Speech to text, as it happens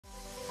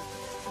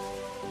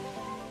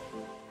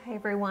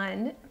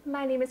everyone,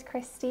 my name is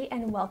Christy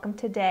and welcome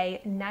to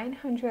day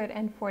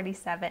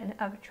 947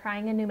 of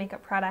trying a new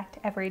makeup product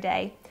every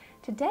day.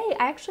 Today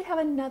I actually have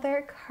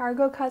another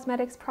Cargo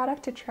Cosmetics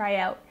product to try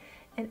out,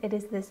 and it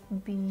is this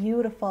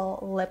beautiful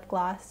lip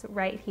gloss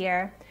right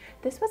here.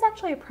 This was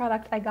actually a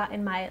product I got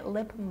in my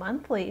Lip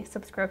Monthly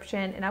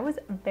subscription and I was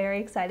very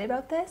excited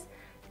about this.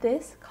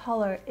 This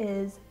color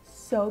is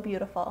so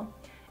beautiful.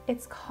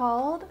 It's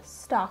called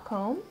Stock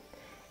Holm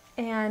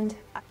and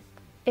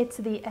it's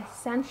the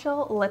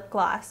Essential Lip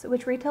Gloss,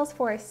 which retails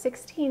for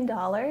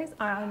 $16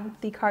 on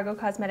the Cargo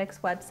Cosmetics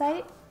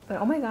website.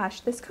 But oh my gosh,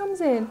 this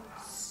comes in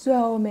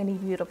so many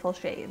beautiful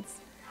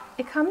shades.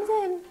 It comes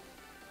in,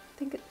 I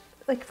think,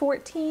 like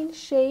 14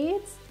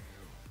 shades,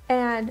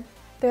 and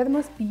they're the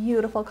most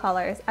beautiful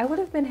colors. I would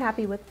have been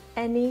happy with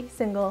any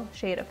single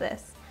shade of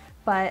this,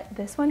 but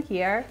this one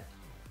here,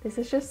 this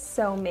is just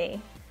so me.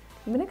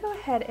 I'm gonna go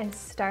ahead and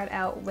start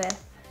out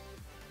with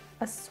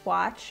a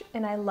swatch,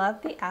 and I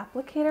love the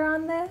applicator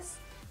on this.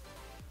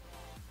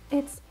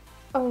 It's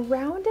a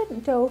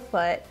rounded doe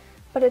foot,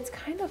 but it's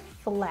kind of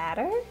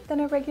flatter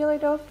than a regular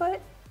doe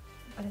foot,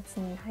 but it's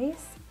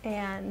nice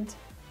and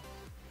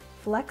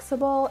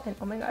flexible, and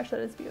oh my gosh,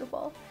 that is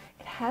beautiful.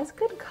 It has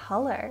good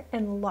color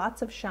and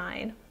lots of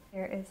shine.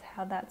 Here is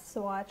how that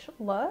swatch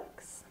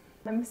looks.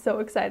 I'm so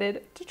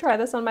excited to try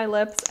this on my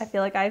lips. I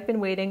feel like I've been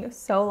waiting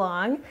so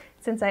long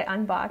since I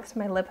unboxed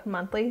my Lip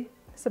Monthly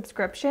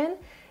subscription,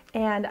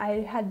 and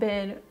I had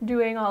been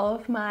doing all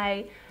of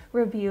my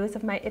reviews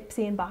of my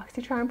Ipsy and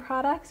BoxyCharm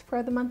products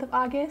for the month of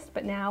August,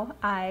 but now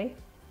I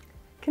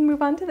can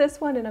move on to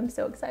this one and I'm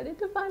so excited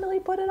to finally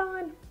put it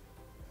on.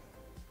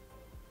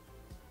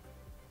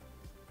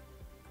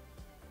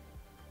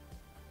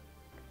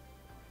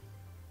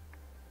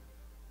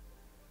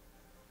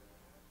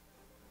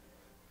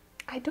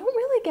 I don't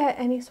really get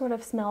any sort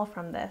of smell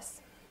from this,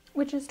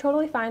 which is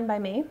totally fine by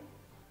me.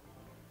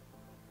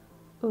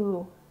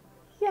 Ooh.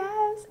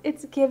 Yes,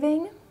 it's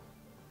giving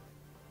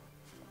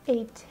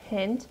a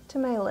tint to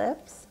my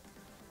lips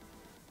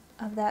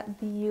of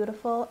that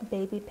beautiful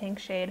baby pink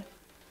shade.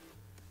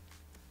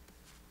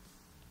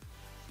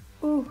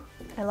 Ooh,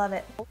 I love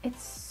it.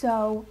 It's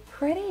so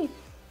pretty.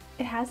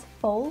 It has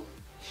full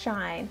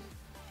shine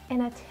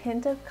and a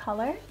tint of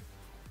color,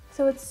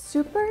 so it's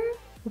super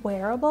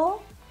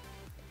wearable,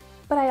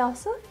 but I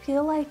also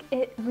feel like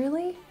it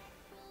really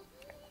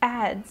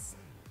adds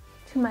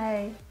to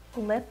my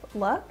lip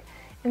look.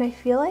 And I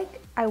feel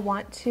like I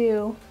want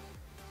to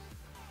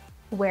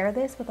wear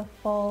this with a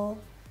full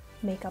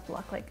makeup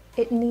look. Like,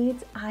 it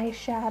needs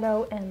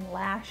eyeshadow and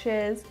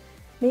lashes.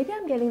 Maybe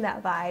I'm getting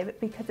that vibe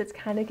because it's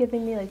kind of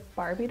giving me like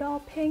Barbie doll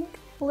pink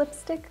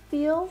lipstick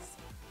feels.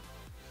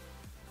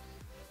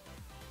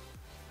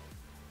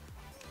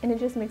 And it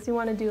just makes me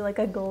want to do like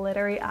a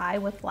glittery eye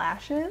with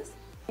lashes.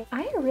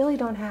 I really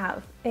don't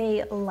have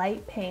a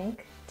light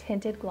pink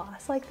tinted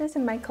gloss like this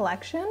in my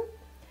collection,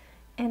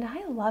 and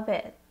I love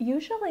it.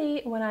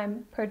 Usually when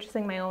I'm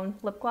purchasing my own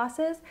lip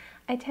glosses,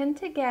 I tend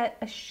to get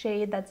a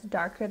shade that's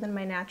darker than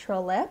my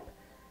natural lip,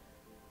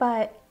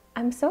 but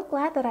I'm so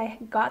glad that I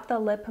got the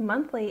Lip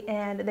Monthly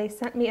and they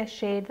sent me a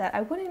shade that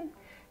I wouldn't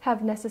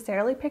have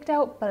necessarily picked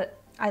out, but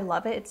I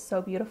love it. It's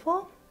so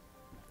beautiful.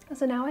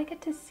 So now I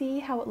get to see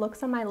how it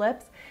looks on my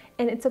lips,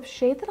 and it's a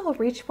shade that I'll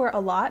reach for a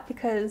lot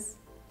because,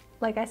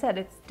 like I said,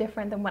 it's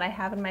different than what I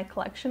have in my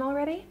collection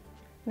already.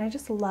 And I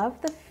just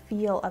love the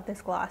feel of this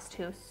gloss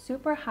too.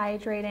 Super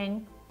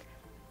hydrating,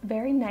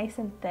 very nice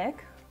and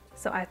thick.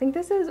 So I think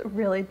this is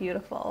really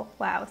beautiful.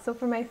 Wow, so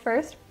for my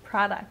first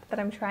product that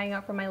I'm trying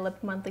out for my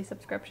Lip Monthly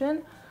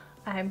subscription,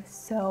 I'm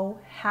so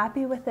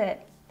happy with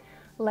it.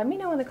 Let me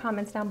know in the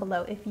comments down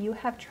below if you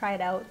have tried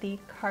out the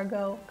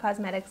Cargo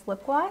Cosmetics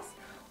lip gloss,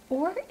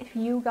 or if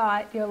you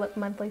got your Lip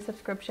Monthly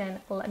subscription.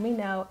 Let me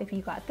know if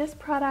you got this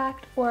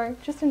product or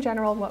just in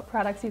general what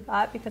products you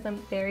got, because I'm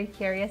very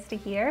curious to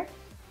hear.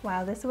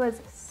 Wow, this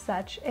was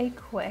such a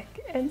quick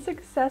and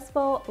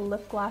successful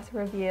lip gloss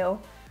review.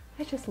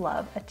 I just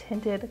love a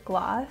tinted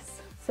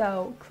gloss,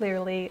 so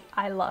clearly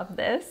I love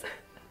this.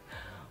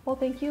 Well,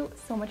 thank you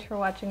so much for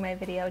watching my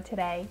video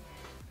today.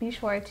 Be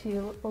sure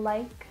to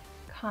like,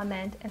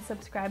 comment, and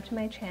subscribe to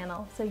my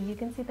channel so you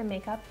can see the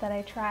makeup that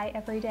I try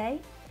every day,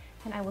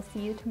 and I will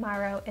see you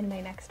tomorrow in my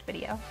next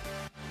video.